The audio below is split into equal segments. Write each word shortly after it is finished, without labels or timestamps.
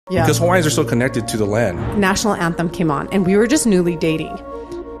Yeah. Because Hawaiians are so connected to the land. National anthem came on and we were just newly dating.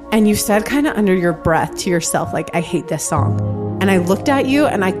 And you said kind of under your breath to yourself, like, I hate this song. And I looked at you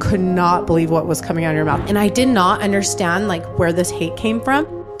and I could not believe what was coming out of your mouth. And I did not understand like where this hate came from.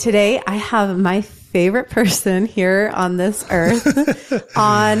 Today, I have my favorite person here on this earth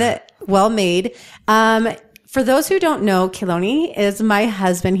on Well Made. For those who don't know, Kiloni is my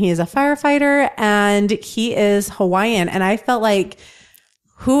husband. He is a firefighter and he is Hawaiian. And I felt like,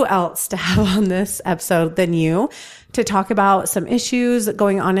 who else to have on this episode than you to talk about some issues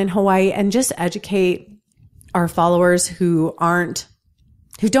going on in Hawaii and just educate our followers who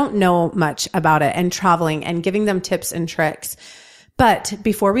don't know much about it and traveling and giving them tips and tricks. But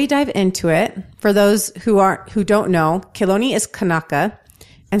before we dive into it, for those who don't know, Kiloni is Kanaka.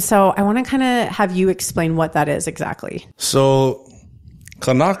 And so I want to kind of have you explain what that is exactly. So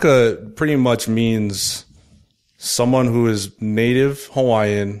Kanaka pretty much means someone who is native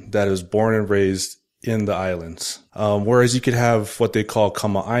Hawaiian that is born and raised in the islands. Whereas you could have what they call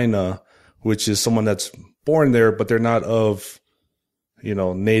kama'aina, which is someone that's born there, but they're not of,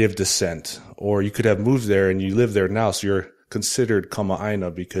 native descent. Or you could have moved there and you live there now. So you're considered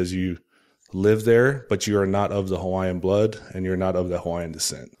kama'aina because you live there, but you are not of the Hawaiian blood and you're not of the Hawaiian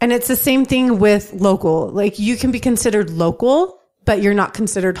descent. And it's the same thing with local. Like you can be considered local, but you're not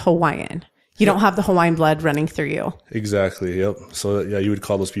considered Hawaiian. You don't have the Hawaiian blood running through you. Exactly. Yep. So yeah, you would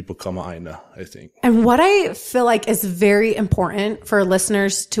call those people kama'aina, I think. And what I feel like is very important for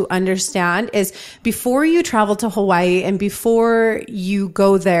listeners to understand is before you travel to Hawaii and before you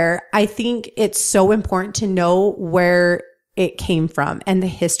go there, I think it's so important to know where it came from and the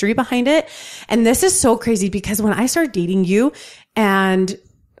history behind it. And this is so crazy because when I started dating you, and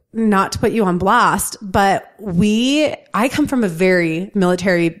not to put you on blast, but I come from a very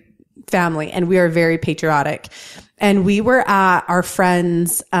military family and we are very patriotic. And we were at our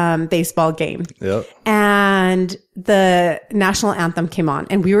friend's baseball game. Yep. And the national anthem came on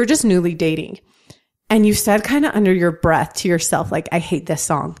and we were just newly dating. And you said kind of under your breath to yourself, like, I hate this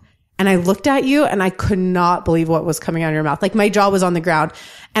song. And I looked at you and I could not believe what was coming out of your mouth. Like my jaw was on the ground.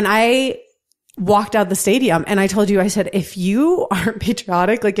 And I walked out of the stadium and I told you, I said, if you aren't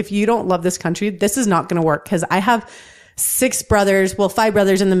patriotic, like if you don't love this country, this is not going to work. Because I have 5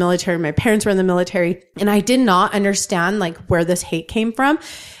 brothers in the military. My parents were in the military. And I did not understand like where this hate came from.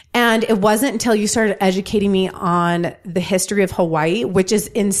 And it wasn't until you started educating me on the history of Hawaii, which is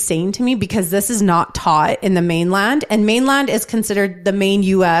insane to me because this is not taught in the mainland. And mainland is considered the main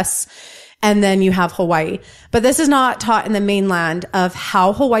US. And then you have Hawaii. But this is not taught in the mainland of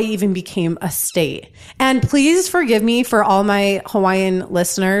how Hawaii even became a state. And please forgive me for all my Hawaiian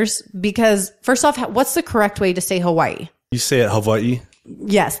listeners, because first off, what's the correct way to say Hawaii? You say it Hawaii?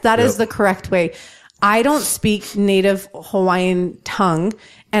 Yes, that is the correct way. I don't speak native Hawaiian tongue,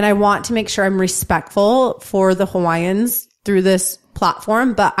 and I want to make sure I'm respectful for the Hawaiians through this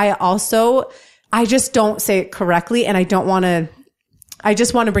platform, but I just don't say it correctly, and I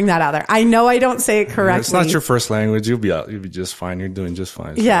just want to bring that out there. I know I don't say it correctly. It's not your first language. You'll be just fine. You're doing just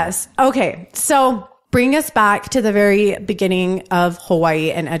fine. So. Yes. Okay. So bring us back to the very beginning of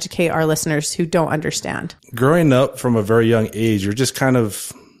Hawaii and educate our listeners who don't understand. Growing up from a very young age, you're just kind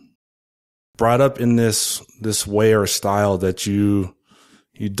of brought up in this way or style that you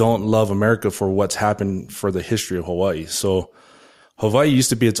don't love America for what's happened for the history of Hawaii. So Hawaii used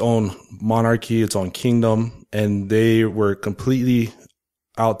to be its own monarchy, its own kingdom, and they were completely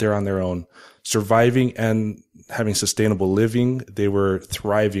out there on their own, surviving and having sustainable living. They were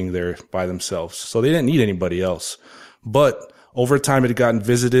thriving there by themselves. So they didn't need anybody else. But over time, it had gotten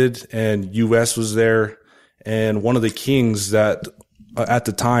visited and US was there. And one of the kings that at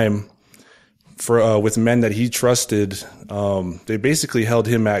the time, with men that he trusted, they basically held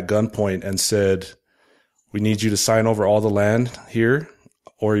him at gunpoint and said, we need you to sign over all the land here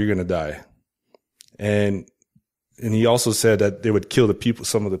or you're going to die. And he also said that they would kill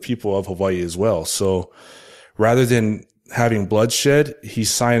some of the people of Hawaii as well. So rather than having bloodshed, he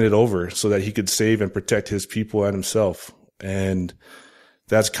signed it over so that he could save and protect his people and himself. And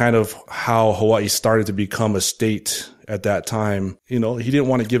that's kind of how Hawaii started to become a state at that time. He didn't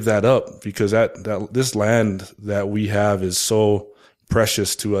want to give that up because this land that we have is so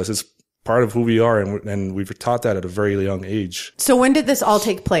precious to us. It's part of who we are, and we were taught that at a very young age. So when did this all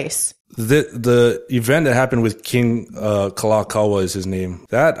take place? The event that happened with King Kalakaua is his name.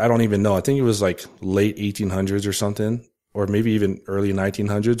 That I don't even know. I think it was like late 1800s or something, or maybe even early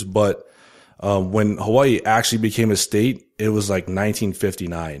 1900s. But when Hawaii actually became a state, it was like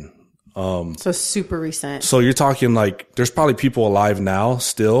 1959. So super recent. So you're talking like there's probably people alive now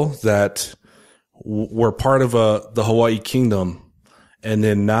still that were part of the Hawaii kingdom. and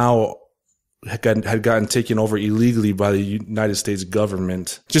then now had gotten taken over illegally by the United States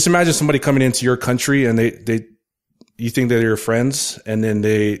government. Just imagine somebody coming into your country and you think they're your friends, and then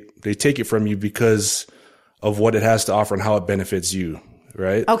they take it from you because of what it has to offer and how it benefits you,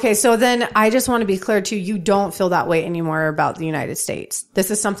 right? Okay, so then I just want to be clear too, you don't feel that way anymore about the United States.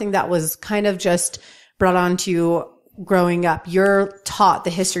 This is something that was kind of just brought on to you growing up. You're taught the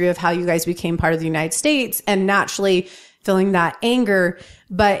history of how you guys became part of the United States and naturally feeling that anger,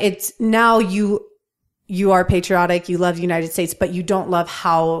 but it's now you are patriotic, you love the United States, but you don't love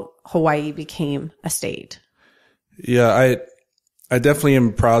how Hawaii became a state. Yeah, I definitely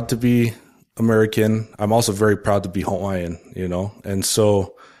am proud to be American. I'm also very proud to be Hawaiian, and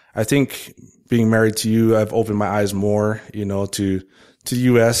so I think being married to you, I've opened my eyes more, to the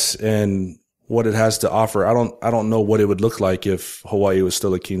U.S. and what it has to offer. I don't know what it would look like if Hawaii was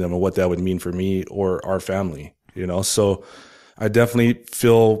still a kingdom and what that would mean for me or our family, so I definitely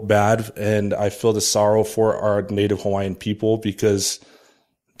feel bad, and I feel the sorrow for our native Hawaiian people because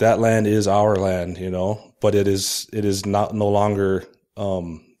that land is our land, but it is not no longer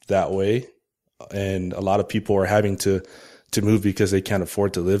that way. And a lot of people are having to move because they can't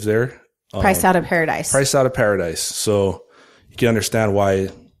afford to live there. Priced out of paradise. Priced out of paradise. So you can understand why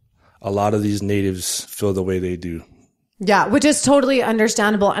a lot of these natives feel the way they do. Yeah, which is totally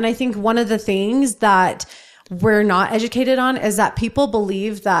understandable. And I think one of the things that we're not educated on is that people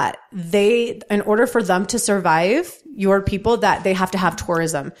believe that in order for them to survive, your people, that they have to have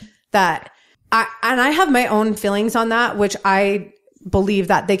tourism. And I have my own feelings on that, which I believe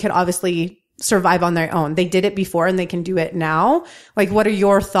that they could obviously survive on their own. They did it before and they can do it now. Like, what are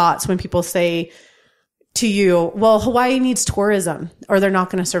your thoughts when people say to you, well, Hawaii needs tourism or they're not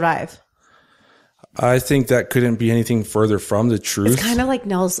going to survive? I think that couldn't be anything further from the truth. It's kind of like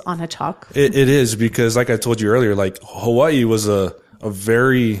nails on a chalk. It is, because like I told you earlier, like Hawaii was a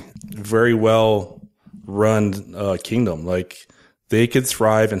very, very well run kingdom. Like they could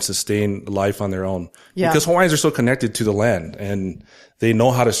thrive and sustain life on their own because Hawaiians are so connected to the land and they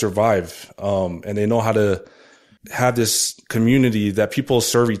know how to survive. And they know how to have this community that people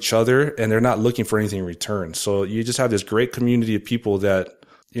serve each other and they're not looking for anything in return. So you just have this great community of people that,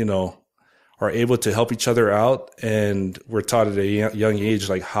 are able to help each other out. And we're taught at a young age,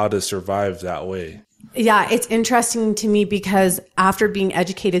 like how to survive that way. Yeah. It's interesting to me because after being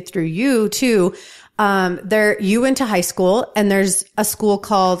educated through you too, you went to high school and there's a school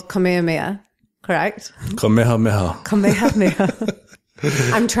called Kamehameha, correct? Kamehameha. Kamehameha.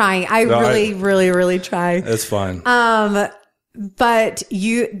 I'm trying. I really try. It's fine. But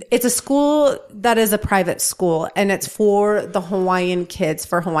it's a school that is a private school and it's for the Hawaiian kids,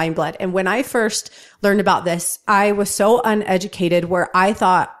 for Hawaiian blood. And when I first learned about this, I was so uneducated where I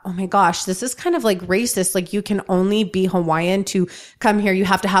thought, oh my gosh, this is kind of like racist. Like you can only be Hawaiian to come here. You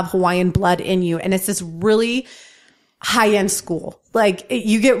have to have Hawaiian blood in you. And it's this really high end school. Like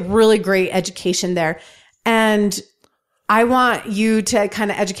you get really great education there. And I want you to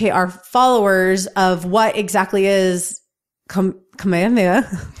kind of educate our followers of what exactly is Kamehameha.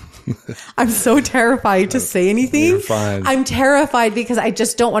 I'm so terrified to say anything. You're fine. I'm terrified because I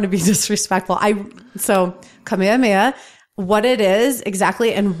just don't want to be disrespectful. So Kamehameha, what it is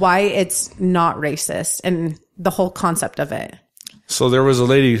exactly and why it's not racist and the whole concept of it. So there was a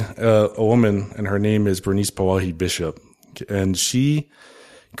lady, a woman, and her name is Bernice Pawahi Bishop. And she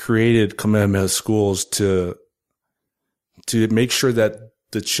created Kamehameha schools to make sure that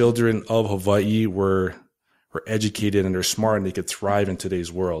the children of Hawaii were educated and they're smart and they could thrive in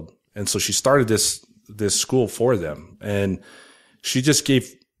today's world. And so she started this school for them. And she just gave,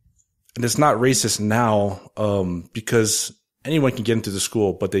 and it's not racist now, because anyone can get into the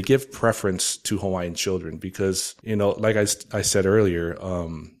school, but they give preference to Hawaiian children because, like I said earlier,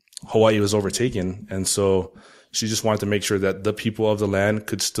 Hawaii was overtaken. And so she just wanted to make sure that the people of the land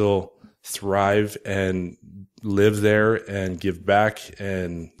could still thrive and live there and give back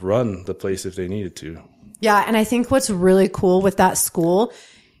and run the place if they needed to. Yeah. And I think what's really cool with that school,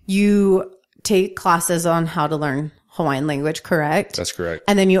 you take classes on how to learn Hawaiian language, correct? That's correct.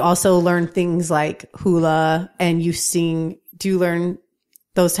 And then you also learn things like hula and you sing. Do you learn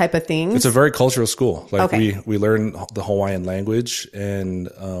those type of things? It's a very cultural school. Like okay. we learn the Hawaiian language and,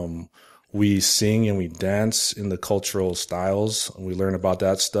 we sing and we dance in the cultural styles and we learn about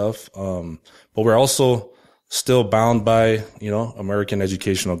that stuff. But we're also still bound by, American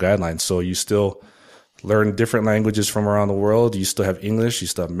educational guidelines. So you still learn different languages from around the world. You still have English, you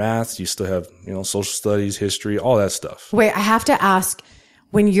still have math, you still have, social studies, history, all that stuff. Wait, I have to ask,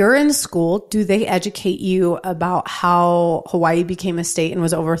 when you're in school, do they educate you about how Hawaii became a state and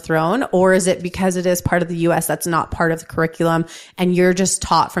was overthrown? Or is it because it is part of the U.S. that's not part of the curriculum and you're just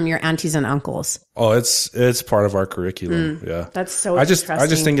taught from your aunties and uncles? Oh, it's part of our curriculum. Yeah. That's so I interesting.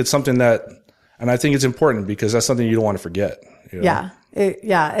 just think it's something that, and I think it's important because that's something you don't want to forget. You know?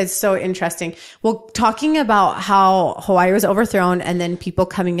 Yeah. It's so interesting. Well, talking about how Hawaii was overthrown and then people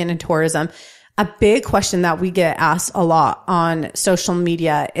coming in and tourism, a big question that we get asked a lot on social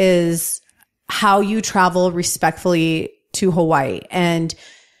media is how you travel respectfully to Hawaii. And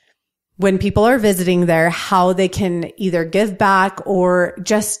when people are visiting there, how they can either give back or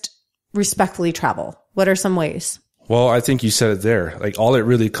just respectfully travel. What are some ways? Well, I think you said it there. Like all it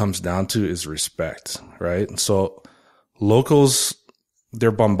really comes down to is respect, right? So locals,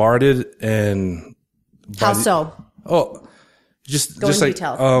 they're bombarded and how so? Oh, just like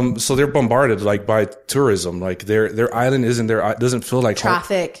detail. So they're bombarded like by tourism. Like their island isn't their, doesn't feel like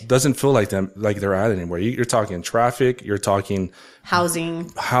traffic. Doesn't feel like them, like their island anymore. You're talking traffic. You're talking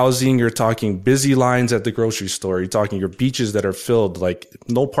housing. You're talking busy lines at the grocery store. You're talking your beaches that are filled, like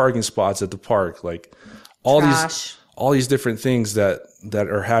no parking spots at the park. Like all these different things that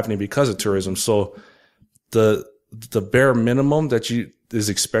are happening because of tourism. So the bare minimum that is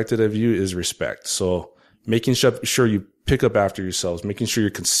expected of you is respect. So making sure you pick up after yourselves, making sure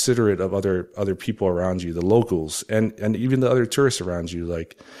you're considerate of other people around you, the locals, and even the other tourists around you,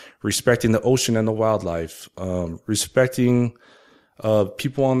 like respecting the ocean and the wildlife, respecting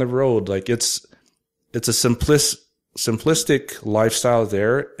people on the road. Like it's a simplistic lifestyle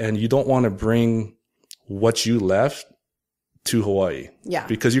there, and you don't want to bring what you left to Hawaii. Yeah.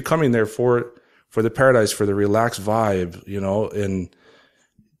 Because you're coming there for the paradise, for the relaxed vibe, you know, and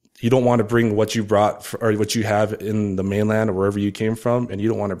you don't want to bring what you brought or what you have in the mainland or wherever you came from, and you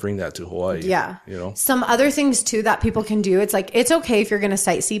don't want to bring that to Hawaii. Yeah. You know, some other things too that people can do. It's like, it's okay if you're going to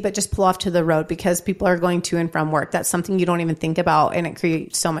sightsee, but just pull off to the road because people are going to and from work. That's something you don't even think about, and it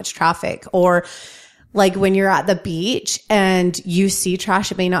creates so much traffic. Or like when you're at the beach and you see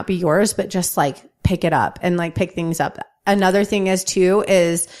trash, it may not be yours, but just like pick it up and like pick things up. Another thing is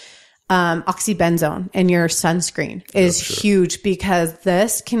oxybenzone in your sunscreen is huge because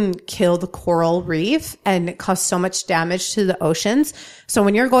this can kill the coral reef and cause so much damage to the oceans. So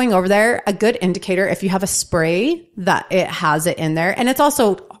when you're going over there, a good indicator, if you have a spray that it has it in there, and it's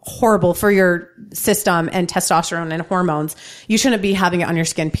also horrible for your system and testosterone and hormones. You shouldn't be having it on your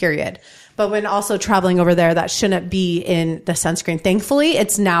skin, period. But when also traveling over there, that shouldn't be in the sunscreen. Thankfully,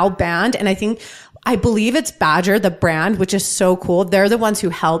 it's now banned. And I believe it's Badger, the brand, which is so cool. They're the ones who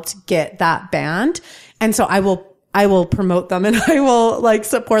helped get that banned. And so I will promote them and I will like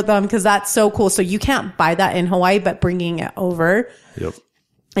support them because that's so cool. So you can't buy that in Hawaii, but bringing it over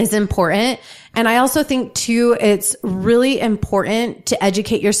is important. And I also think too, it's really important to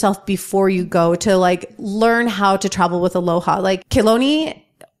educate yourself before you go to like learn how to travel with aloha. Like Keloni,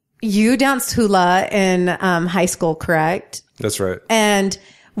 you danced hula in high school, correct? That's right. And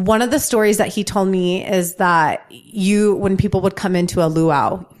one of the stories that he told me is that when people would come into a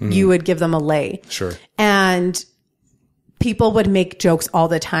luau, you would give them a lei. Sure. And people would make jokes all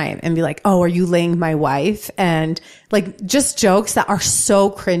the time and be like, "Oh, are you laying my wife?" And like just jokes that are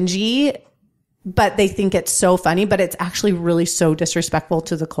so cringy, but they think it's so funny, but it's actually really so disrespectful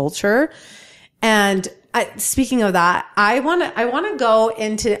to the culture. And speaking of that, I want to go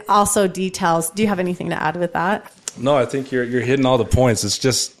into also details. Do you have anything to add with that? No, I think you're hitting all the points.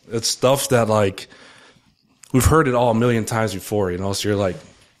 It's stuff that like we've heard it all a million times before, you know. So you're like,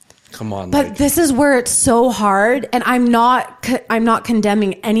 come on. But this is where it's so hard, and I'm not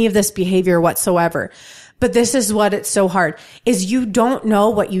condemning any of this behavior whatsoever. But this is what it's so hard is you don't know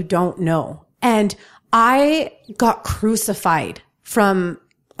what you don't know. And I got crucified from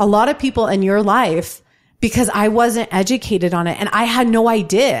a lot of people in your life because I wasn't educated on it and I had no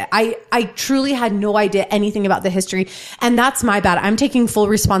idea. I truly had no idea anything about the history. And that's my bad. I'm taking full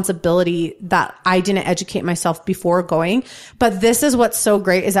responsibility that I didn't educate myself before going. But this is what's so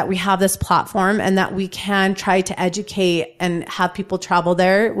great is that we have this platform and that we can try to educate and have people travel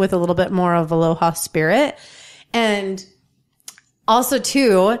there with a little bit more of aloha spirit. And also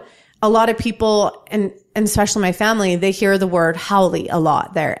too, a lot of people and especially my family, they hear the word haole a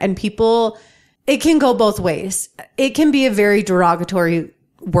lot there and people, it can go both ways. It can be a very derogatory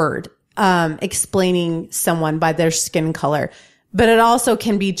word, explaining someone by their skin color, but it also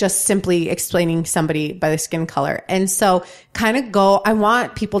can be just simply explaining somebody by the skin color. And so I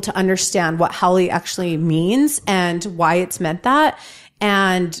want people to understand what haole actually means and why it's meant that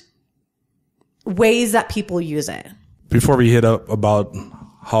and ways that people use it. Before we hit up about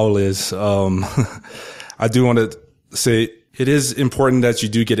haoles, I do want to say It is important that you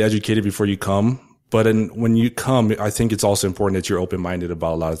do get educated before you come. But when you come, I think it's also important that you're open-minded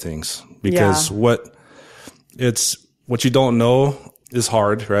about a lot of things, because what you don't know is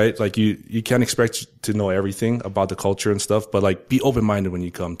hard, right? Like you can't expect to know everything about the culture and stuff, but like be open-minded when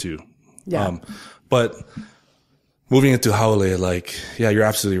you come too. Yeah. But moving into haole, like, yeah, you're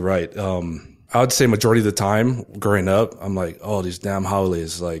absolutely right. I would say majority of the time growing up, I'm like, oh, these damn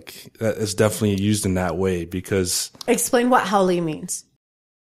haules, like it's definitely used in that way because. Explain what haole means.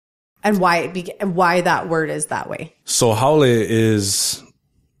 And why that word is that way. So haole is,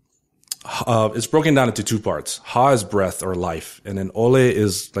 it's broken down into two parts. Ha is breath or life. And then ole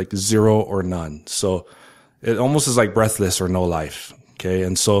is like zero or none. So it almost is like breathless or no life. Okay.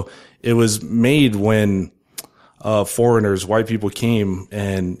 And so it was made when, foreigners, white people came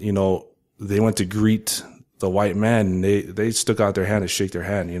and, they went to greet the white man and they stuck out their hand and shake their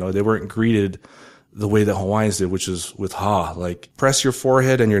hand. They weren't greeted the way that Hawaiians did, which is with ha, like press your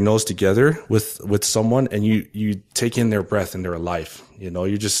forehead and your nose together with someone and you take in their breath and their life.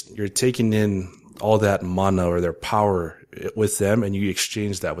 You're taking in all that mana or their power with them and you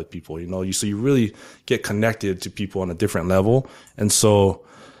exchange that with people, so you really get connected to people on a different level. And so,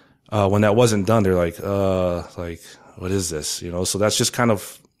 when that wasn't done, they're like, what is this? So that's just kind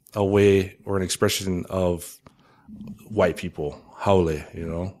of a way or an expression of white people. Haole,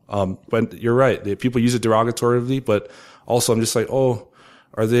 but you're right. People use it derogatorily, but also I'm just like, oh,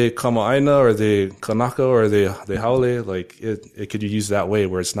 are they kama'aina? Or are they kanaka? Or are they haole? Like it could be used that way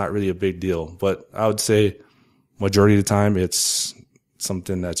where it's not really a big deal. But I would say majority of the time it's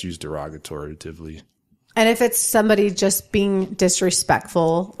something that's used derogatorily. And if it's somebody just being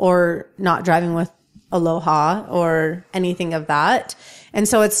disrespectful or not driving with aloha or anything of that. And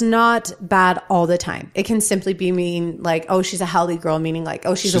so it's not bad all the time. It can simply be mean like, oh, she's a haole girl, meaning like,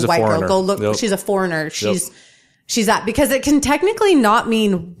 oh, she's a white girl. Go look, yep. She's a foreigner. She's that, because it can technically not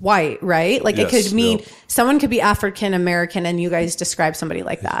mean white, right? Like it could mean someone could be African American and you guys describe somebody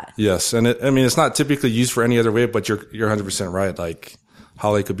like that. Yes. And it's not typically used for any other way, but you're 100% right. Like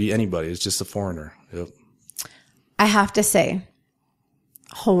haole could be anybody. It's just a foreigner. Yep. I have to say,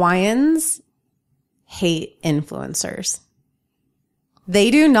 Hawaiians hate influencers. They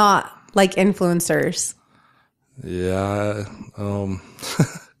do not like influencers. Yeah.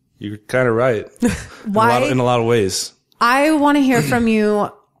 You're kind of right. Why? In a lot of ways. I want to hear from you.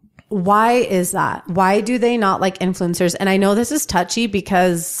 Why is that? Why do they not like influencers? And I know this is touchy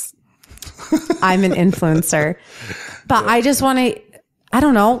because I'm an influencer, but I just want to, I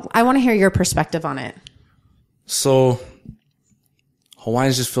don't know. I want to hear your perspective on it. So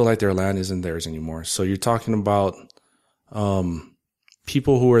Hawaiians just feel like their land isn't theirs anymore. So you're talking about,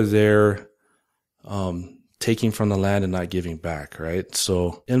 people who are there, taking from the land and not giving back, right?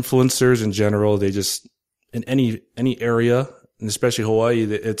 So influencers in general, they just, in any area, and especially Hawaii,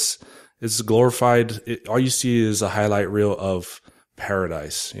 it's glorified. All you see is a highlight reel of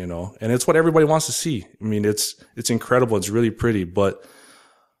paradise, and it's what everybody wants to see. I mean, it's incredible. It's really pretty, but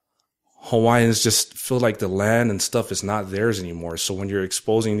Hawaiians just feel like the land and stuff is not theirs anymore. So when you're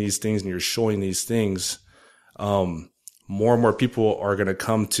exposing these things and you're showing these things, more and more people are going to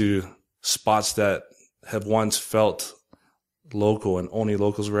come to spots that have once felt local and only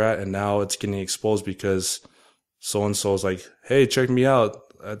locals were at. And now it's getting exposed because so-and-so is like, hey, check me out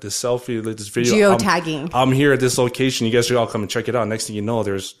at this selfie, this video. Geotagging. I'm here at this location. You guys should all come and check it out. Next thing you know,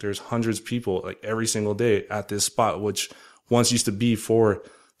 there's hundreds of people like every single day at this spot, which once used to be for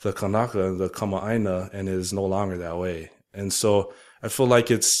the kanaka, the kama'aina, and is no longer that way. And so I feel like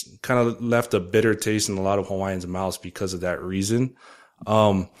it's kind of left a bitter taste in a lot of Hawaiians' mouths because of that reason.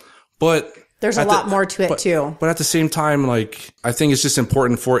 But there's a lot more to it too. But at the same time, like, I think it's just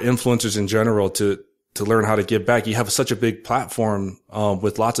important for influencers in general to learn how to give back. You have such a big platform,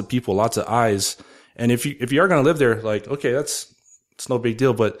 with lots of people, lots of eyes. And if you are going to live there, like, okay, it's no big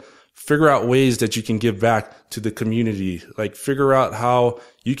deal, but figure out ways that you can give back to the community. Like, figure out how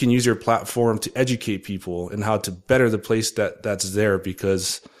you can use your platform to educate people and how to better the place that's there,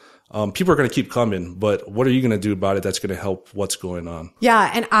 because people are going to keep coming, but what are you going to do about it that's going to help what's going on?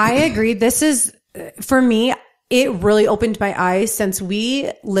 Yeah. And I agree. This is, for me, it really opened my eyes since we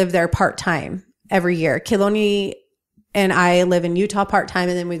live there part-time every year. Kiloni and I live in Utah part-time,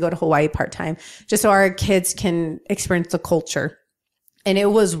 and then we go to Hawaii part-time just so our kids can experience the culture. And it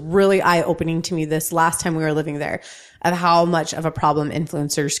was really eye-opening to me this last time we were living there of how much of a problem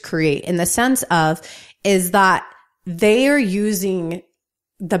influencers create, in the sense of is that they are using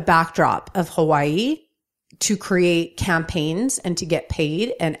the backdrop of Hawaii to create campaigns and to get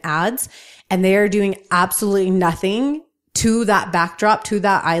paid and ads. And they are doing absolutely nothing to that backdrop, to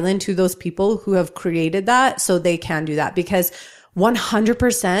that island, to those people who have created that so they can do that. Because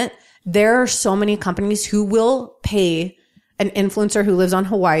 100%, there are so many companies who will pay an influencer who lives on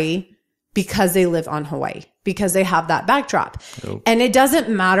Hawaii because they live on Hawaii, because they have that backdrop. Yep. And it doesn't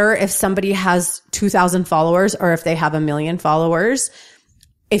matter if somebody has 2,000 followers or if they have 1 million followers.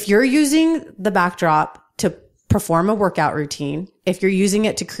 If you're using the backdrop to perform a workout routine, if you're using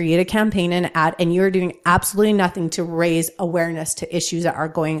it to create a campaign and ad, and you're doing absolutely nothing to raise awareness to issues that are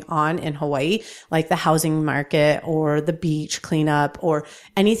going on in Hawaii, like the housing market or the beach cleanup or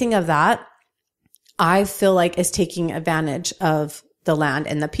anything of that, I feel like is taking advantage of the land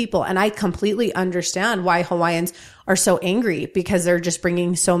and the people. And I completely understand why Hawaiians are so angry, because they're just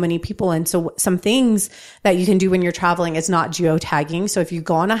bringing so many people in. So some things that you can do when you're traveling is not geotagging. So if you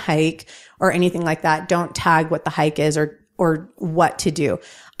go on a hike or anything like that, don't tag what the hike is or what to do.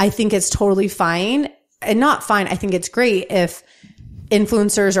 I think it's totally fine, and not fine. I think it's great if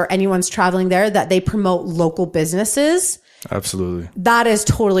influencers or anyone's traveling there that they promote local businesses. Absolutely. That is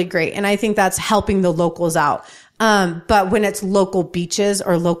totally great. And I think that's helping the locals out. But when it's local beaches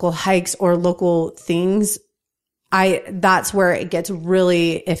or local hikes or local things, that's where it gets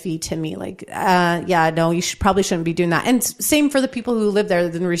really iffy to me. Like, yeah, no, you probably shouldn't be doing that. And same for the people who live there,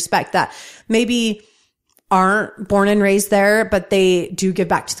 then respect that maybe aren't born and raised there, but they do give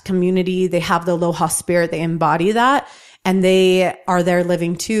back to the community. They have the aloha spirit. They embody that, and they are there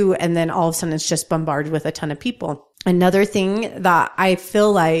living too. And then all of a sudden it's just bombarded with a ton of people. Another thing that I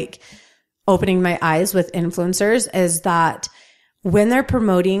feel like opening my eyes with influencers is that when they're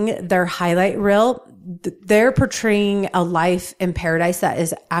promoting their highlight reel, they're portraying a life in paradise that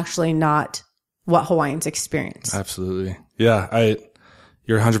is actually not what Hawaiians experience. Absolutely. Yeah,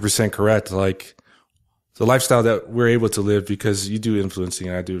 you're 100% correct. Like the lifestyle that we're able to live, because you do influencing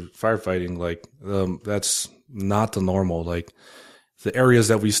and I do firefighting, like that's not the normal. Like the areas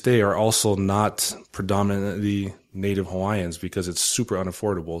that we stay are also not predominantly native Hawaiians because it's super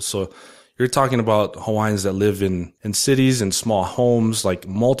unaffordable. So you're talking about Hawaiians that live in cities and small homes, like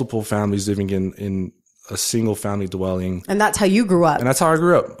multiple families living in a single family dwelling. And that's how you grew up. And that's how I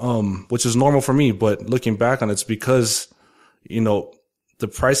grew up, which is normal for me. But looking back on it, it's because, the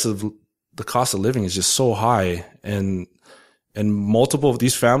cost of living is just so high, and multiple of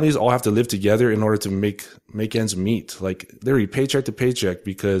these families all have to live together in order to make ends meet. Like literally paycheck to paycheck,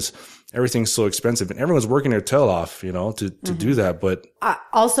 because everything's so expensive and everyone's working their tail off, to do that. But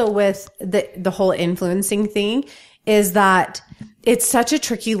also with the whole influencing thing is that it's such a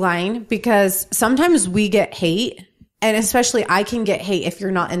tricky line, because sometimes we get hate, and especially I can get hate if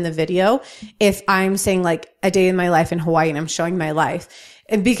you're not in the video. If I'm saying like a day in my life in Hawaii and I'm showing my life,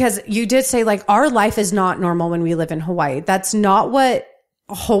 and because you did say like our life is not normal when we live in Hawaii. That's not what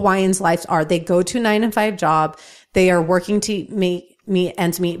Hawaiians' lives are. They go to a 9-to-5 job. They are working to make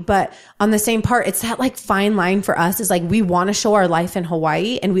ends meet. But on the same part, it's that like fine line for us is like, we want to show our life in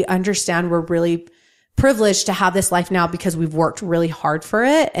Hawaii, and we understand we're really privileged to have this life now because we've worked really hard for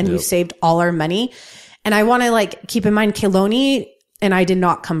it, and we've saved all our money. And I want to like keep in mind, Kelowna and I did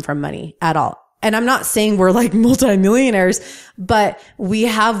not come from money at all. And I'm not saying we're like multimillionaires, but we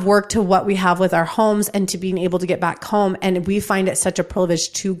have worked to what we have with our homes and to being able to get back home. And we find it such a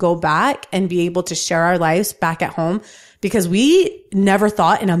privilege to go back and be able to share our lives back at home, because we never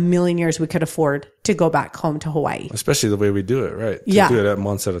thought in a million years we could afford to go back home to Hawaii. Especially the way we do it, right? To do it at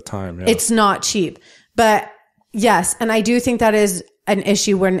months at a time. Yeah. It's not cheap. But yes, and I do think that is an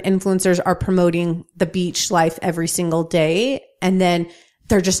issue when influencers are promoting the beach life every single day, and then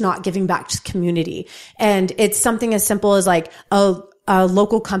they're just not giving back to the community. And it's something as simple as like a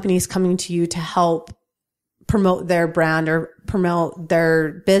local companies coming to you to help promote their brand or promote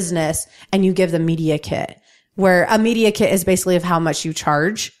their business, and you give them media kit, where a media kit is basically of how much you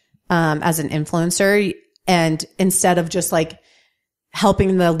charge as an influencer. And instead of just like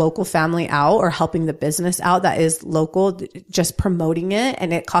helping the local family out or helping the business out that is local, just promoting it,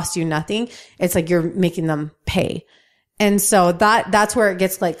 and it costs you nothing, it's like you're making them pay. And so that's where it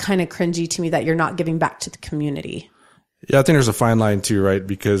gets like kind of cringy to me, that you're not giving back to the community. Yeah, I think there's a fine line too, right?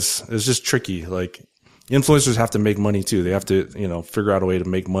 Because it's just tricky. Like influencers have to make money too. They have to, figure out a way to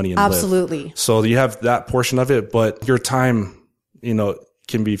make money and Absolutely. Live. So you have that portion of it, but your time,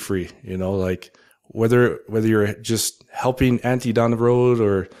 can be free, like whether you're just helping auntie down the road,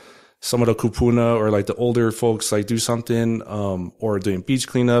 or some of the kupuna, or like the older folks like do something, or doing beach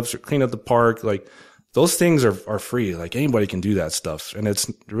cleanups or clean up the park, like those things are free. Like anybody can do that stuff, and it's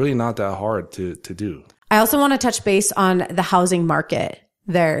really not that hard to do. I also want to touch base on the housing market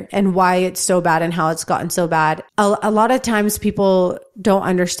there and why it's so bad and how it's gotten so bad. A lot of times people don't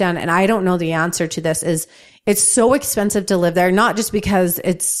understand, and I don't know the answer to this, is it's so expensive to live there, not just because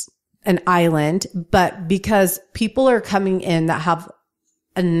it's an island, but because people are coming in that have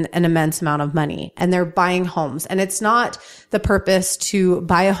an immense amount of money and they're buying homes. And it's not the purpose to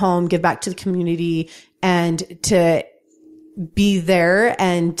buy a home, give back to the community, and to be there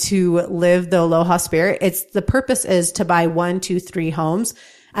and to live the aloha spirit. It's the purpose is to buy 1, 2, 3 homes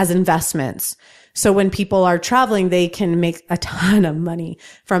as investments. So when people are traveling, they can make a ton of money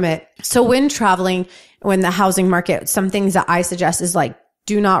from it. So when traveling, when the housing market, some things that I suggest is like,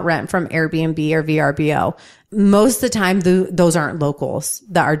 do not rent from Airbnb or VRBO. Most of the time, those aren't locals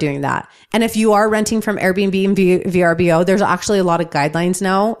that are doing that. And if you are renting from Airbnb and VRBO, there's actually a lot of guidelines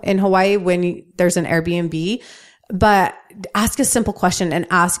now in Hawaii when there's an Airbnb. But ask a simple question and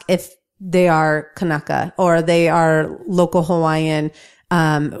ask if they are Kanaka or they are local Hawaiian,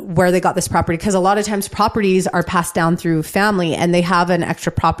 where they got this property. Because a lot of times properties are passed down through family and they have an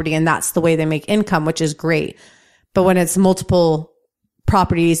extra property and that's the way they make income, which is great. But when it's multiple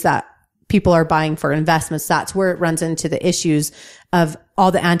properties that people are buying for investments, that's where it runs into the issues of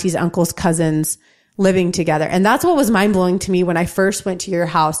all the aunties, uncles, cousins living together. And that's what was mind blowing to me when I first went to your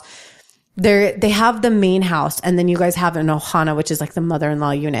house. They have the main house and then you guys have an ohana, which is like the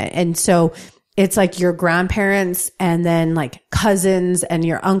mother-in-law unit. And so it's like your grandparents and then like cousins and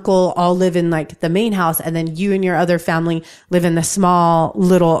your uncle all live in like the main house. And then you and your other family live in the small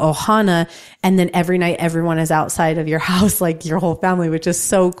little ohana. And then every night, everyone is outside of your house, like your whole family, which is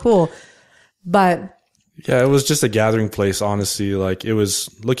so cool. But yeah, it was just a gathering place, honestly. Like it was,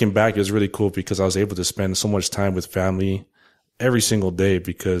 looking back, it was really cool because I was able to spend so much time with family every single day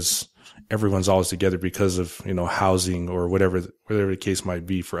because everyone's always together because of, housing or whatever the case might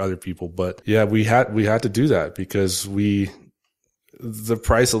be for other people. But yeah, we had to do that because the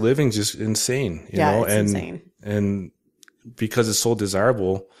price of living is just insane, you know, it's insane. And because it's so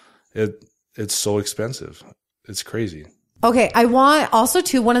desirable, it's so expensive. It's crazy. Okay. I want also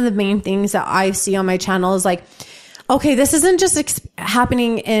too, one of the main things that I see on my channel is like, okay, this isn't just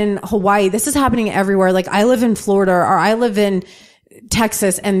happening in Hawaii. This is happening everywhere. Like I live in Florida or I live in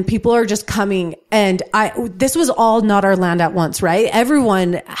Texas and people are just coming and this was all not our land at once, right?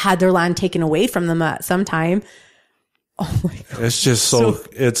 Everyone had their land taken away from them at some time. Oh my God. It's just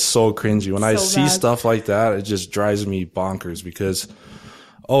it's so cringy. When I see stuff like that, it just drives me bonkers because,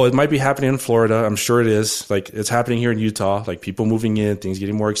 it might be happening in Florida. I'm sure it is. Like it's happening here in Utah, like people moving in, things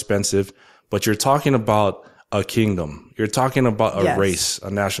getting more expensive, but you're talking about a kingdom. You're talking about a race, a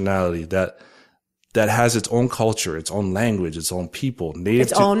nationality that has its own culture, its own language, its own people,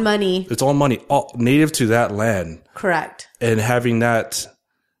 its own money, all native to that land. Correct. And having that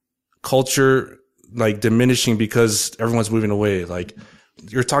culture like diminishing because everyone's moving away. Like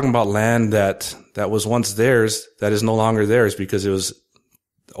you're talking about land that was once theirs that is no longer theirs because it was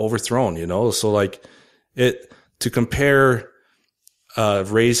overthrown, So like to compare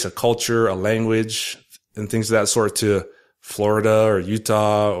race, a culture, a language, and things of that sort to Florida or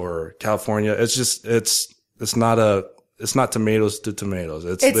Utah or California, it's not tomatoes to tomatoes.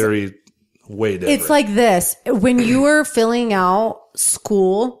 It's literally way different. It's like this. When you were filling out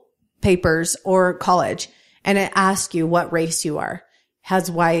school papers or college and it asks you what race you are,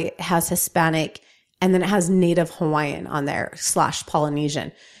 has white, has Hispanic, and then it has Native Hawaiian on there /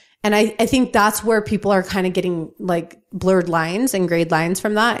 Polynesian. And I think that's where people are kind of getting like blurred lines and grade lines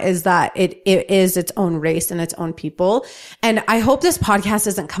from that, is that it is its own race and its own people. And I hope this podcast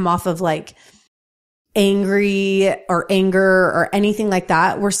doesn't come off of like angry or anger or anything like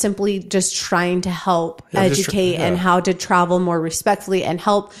that. We're simply just trying to help educate and how to travel more respectfully and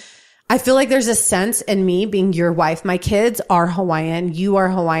help. I feel like there's a sense in me being your wife. My kids are Hawaiian. You are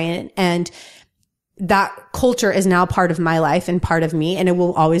Hawaiian. And that culture is now part of my life and part of me, and it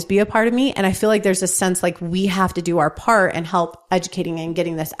will always be a part of me. And I feel like there's a sense like we have to do our part and help educating and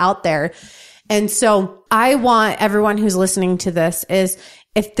getting this out there. And so I want everyone who's listening to this is,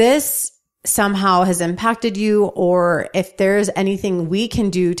 if this somehow has impacted you, or if there's anything we can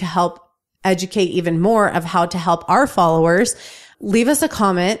do to help educate even more of how to help our followers, leave us a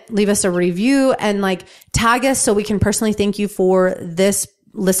comment, leave us a review, and like tag us so we can personally thank you for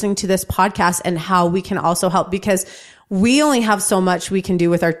listening to this podcast and how we can also help, because we only have so much we can do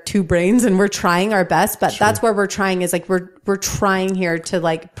with our 2 brains and we're trying our best, but that's where we're trying is like, we're trying here to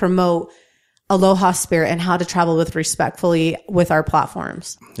like promote aloha spirit and how to travel with respectfully with our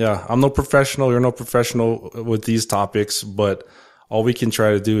platforms. Yeah. I'm no professional. You're no professional with these topics, but all we can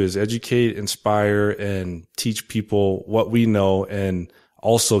try to do is educate, inspire, and teach people what we know, and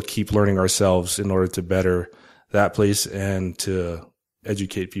also keep learning ourselves in order to better that place and to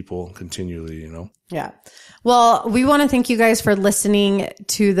educate people continually, you know? Yeah. Well, we want to thank you guys for listening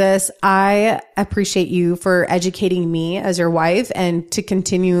to this. I appreciate you for educating me as your wife and to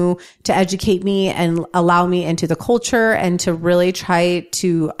continue to educate me and allow me into the culture and to really try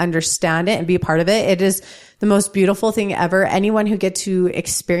to understand it and be a part of it. It is the most beautiful thing ever. Anyone who gets to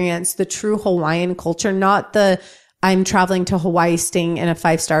experience the true Hawaiian culture, not the I'm traveling to Hawaii, staying in a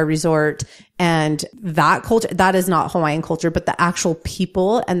 5-star resort, and that culture, that is not Hawaiian culture, but the actual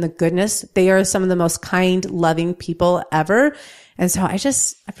people and the goodness, they are some of the most kind, loving people ever. And so I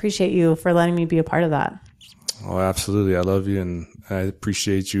just appreciate you for letting me be a part of that. Oh, absolutely. I love you, and I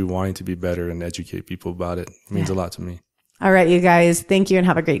appreciate you wanting to be better and educate people about it. It means a lot to me. All right, you guys. Thank you and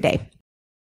have a great day.